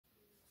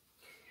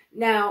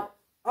Now,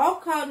 all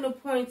cardinal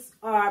points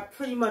are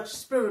pretty much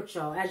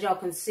spiritual, as y'all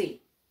can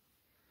see.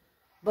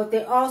 But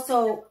they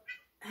also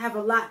have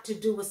a lot to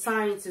do with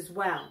science as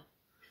well.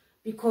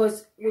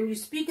 Because when you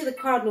speak of the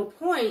cardinal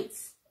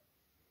points,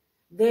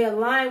 they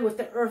align with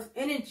the earth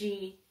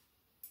energy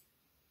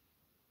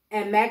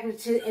and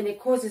it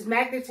causes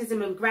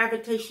magnetism and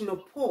gravitational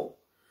pull.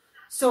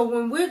 So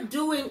when we're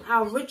doing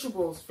our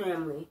rituals,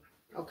 family,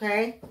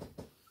 okay,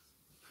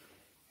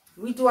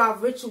 we do our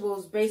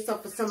rituals based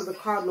off of some of the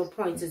cardinal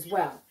points as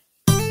well.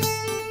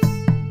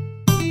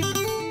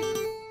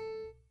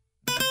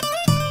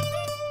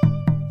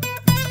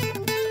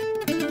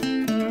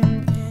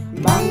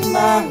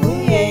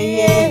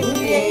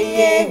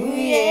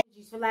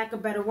 For lack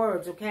of better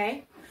words,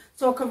 okay?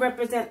 So it can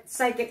represent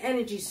psychic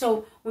energy.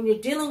 So when you're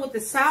dealing with the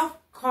South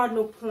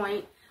cardinal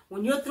point,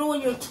 when you're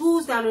throwing your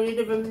tools down on your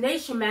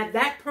divination map,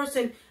 that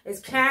person is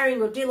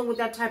carrying or dealing with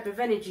that type of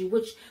energy,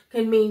 which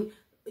can mean,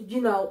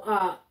 you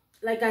know,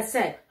 like I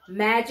said,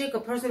 magic, a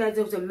person that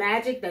deals with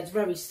magic, that's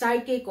very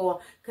psychic or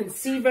can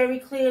see very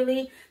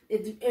clearly.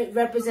 It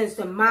represents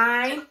the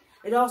mind.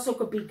 It also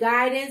could be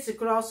guidance. It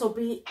could also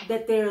be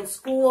that they're in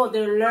school or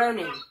they're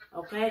learning,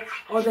 okay?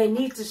 Or they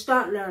need to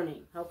start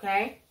learning,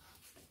 okay?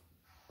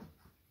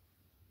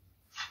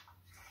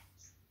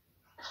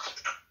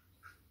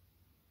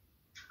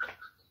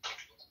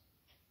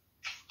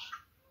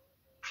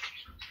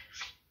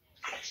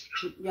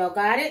 Y'all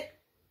got it?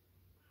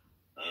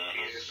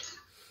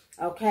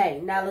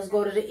 Okay, now let's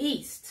go to the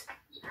East.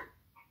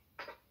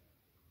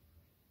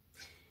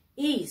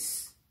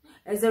 East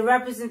is a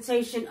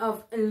representation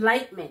of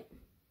enlightenment,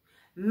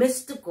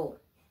 mystical,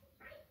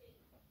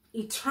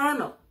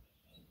 eternal.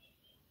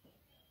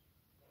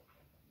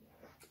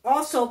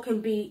 Also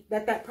can be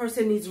that that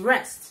person needs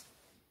rest,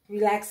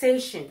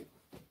 relaxation,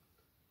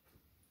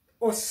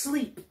 or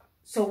sleep.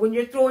 So when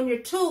you're throwing your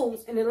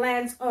tools and it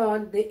lands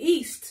on the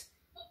East,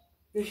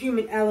 the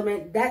human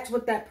element, that's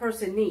what that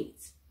person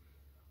needs.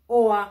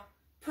 Or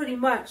pretty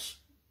much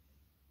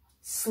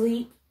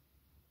sleep.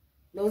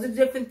 Those are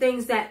different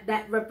things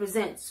that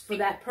represents for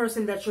that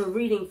person that you're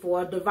reading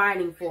for,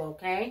 divining for,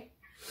 okay?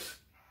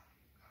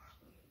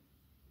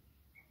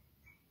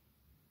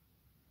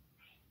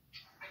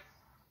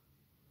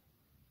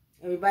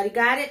 Everybody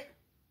got it?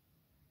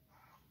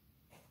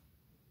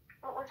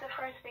 What was the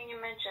first thing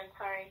you mentioned?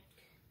 Sorry.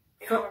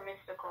 Before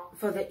mystical.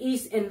 For the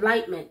East,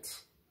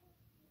 enlightenment.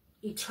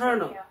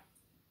 Eternal. Yeah.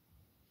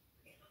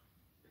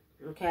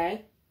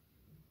 Okay?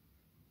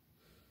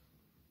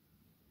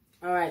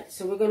 All right,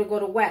 so we're going to go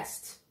to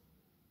West.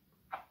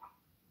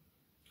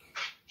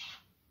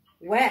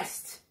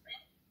 West.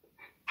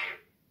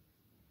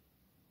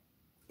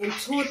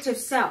 Intuitive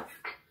self.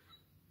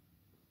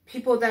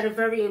 People that are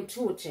very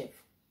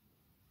intuitive.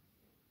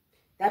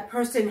 That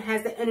person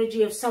has the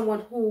energy of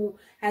someone who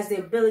has the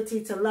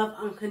ability to love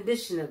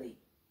unconditionally.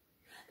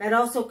 That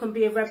also can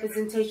be a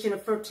representation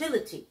of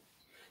fertility.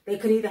 They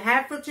could either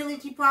have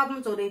fertility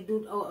problems or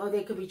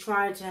they could be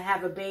trying to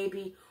have a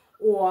baby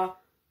or,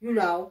 you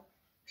know,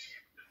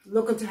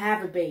 looking to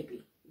have a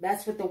baby.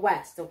 That's with the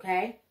West,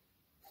 okay?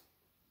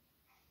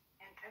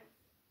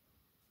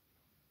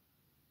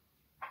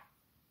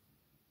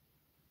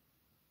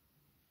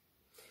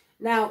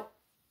 Now,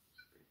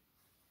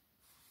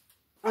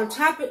 on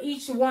top of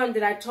each one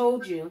that I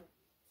told you,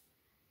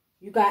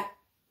 you got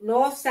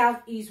North,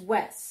 South, East,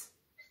 West.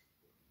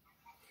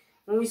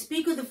 When we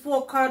speak of the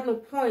 4 cardinal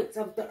points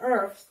of the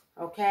earth,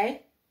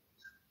 okay,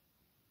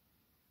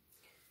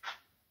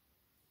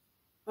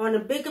 on a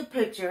bigger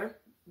picture,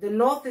 the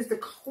North is the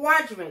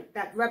quadrant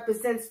that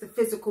represents the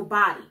physical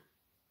body.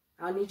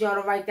 I need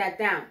y'all to write that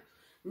down.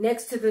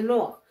 Next to the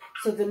North.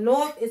 So the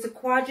North is a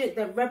quadrant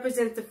that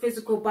represents the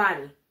physical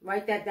body.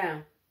 Write that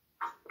down.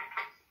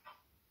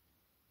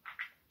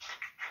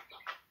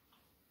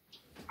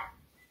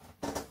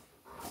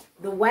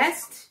 The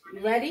West,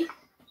 you ready?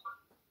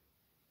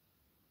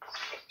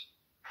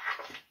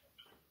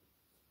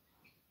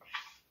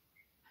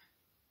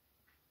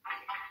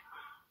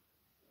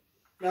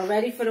 Y'all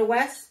ready for the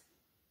West?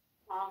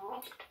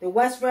 The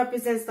West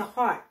represents the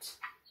heart.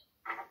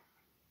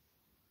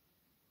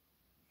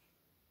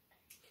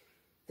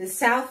 The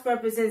South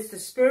represents the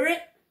spirit.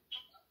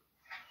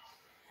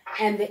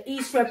 And the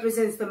East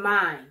represents the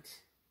mind.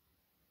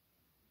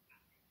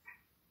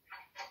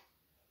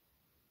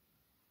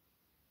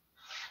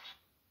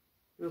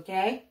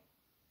 Okay?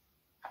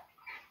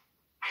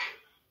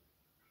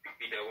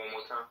 Repeat that one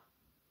more time.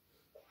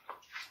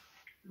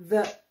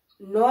 The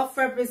North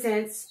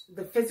represents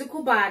the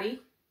physical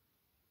body.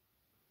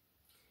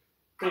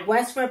 The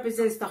West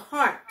represents the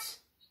heart.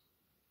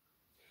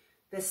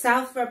 The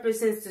South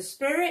represents the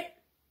spirit.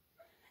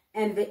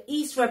 And the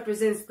East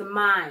represents the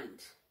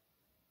mind.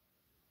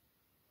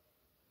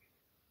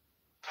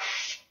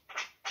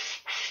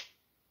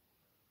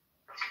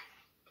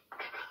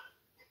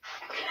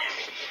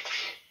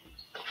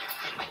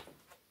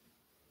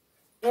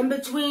 In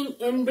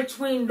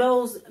between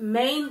those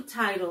main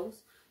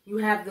titles, you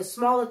have the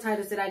smaller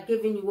titles that I've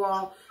given you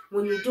all.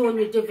 When you're doing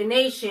your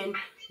divination,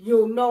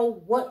 you'll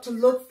know what to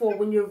look for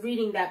when you're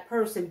reading that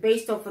person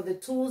based off of the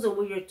tools and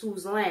where your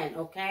tools land,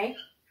 okay?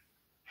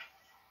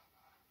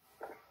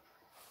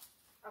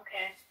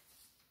 Okay.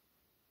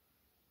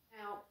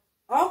 Now,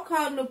 all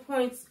cardinal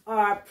points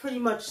are pretty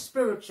much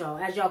spiritual,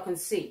 as y'all can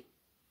see.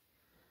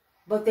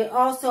 But they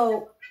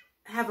also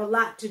have a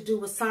lot to do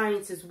with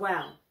science as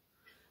well.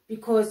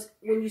 Because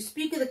when you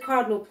speak of the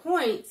cardinal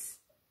points,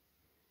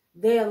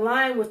 they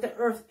align with the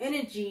earth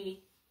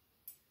energy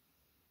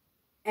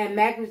and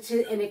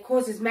it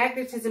causes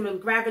magnetism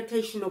and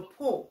gravitational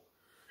pull.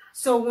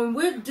 So when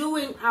we're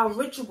doing our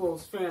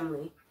rituals,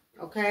 family,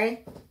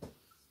 okay,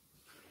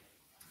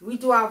 we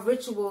do our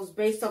rituals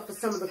based off of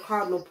some of the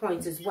cardinal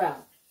points as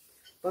well.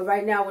 But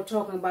right now we're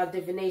talking about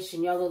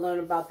divination. Y'all will learn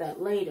about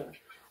that later.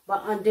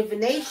 But on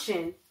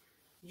divination,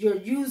 you're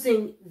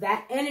using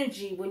that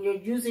energy when you're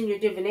using your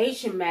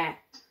divination mat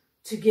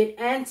to get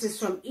answers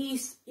from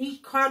each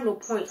cardinal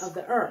point of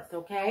the earth,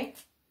 okay?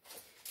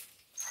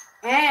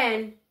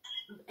 And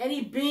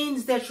any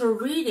beings that you're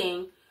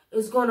reading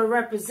is going to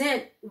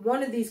represent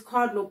one of these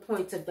cardinal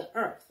points of the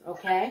earth,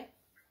 okay?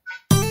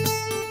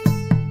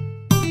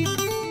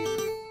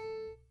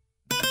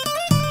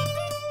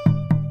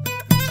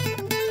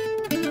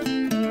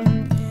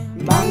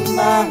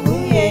 Bamba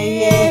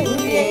hooyah,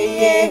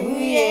 hooyah,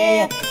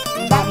 hooyah.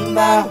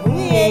 Bamba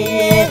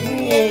hooyah,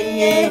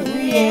 hooyah,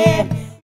 hooyah.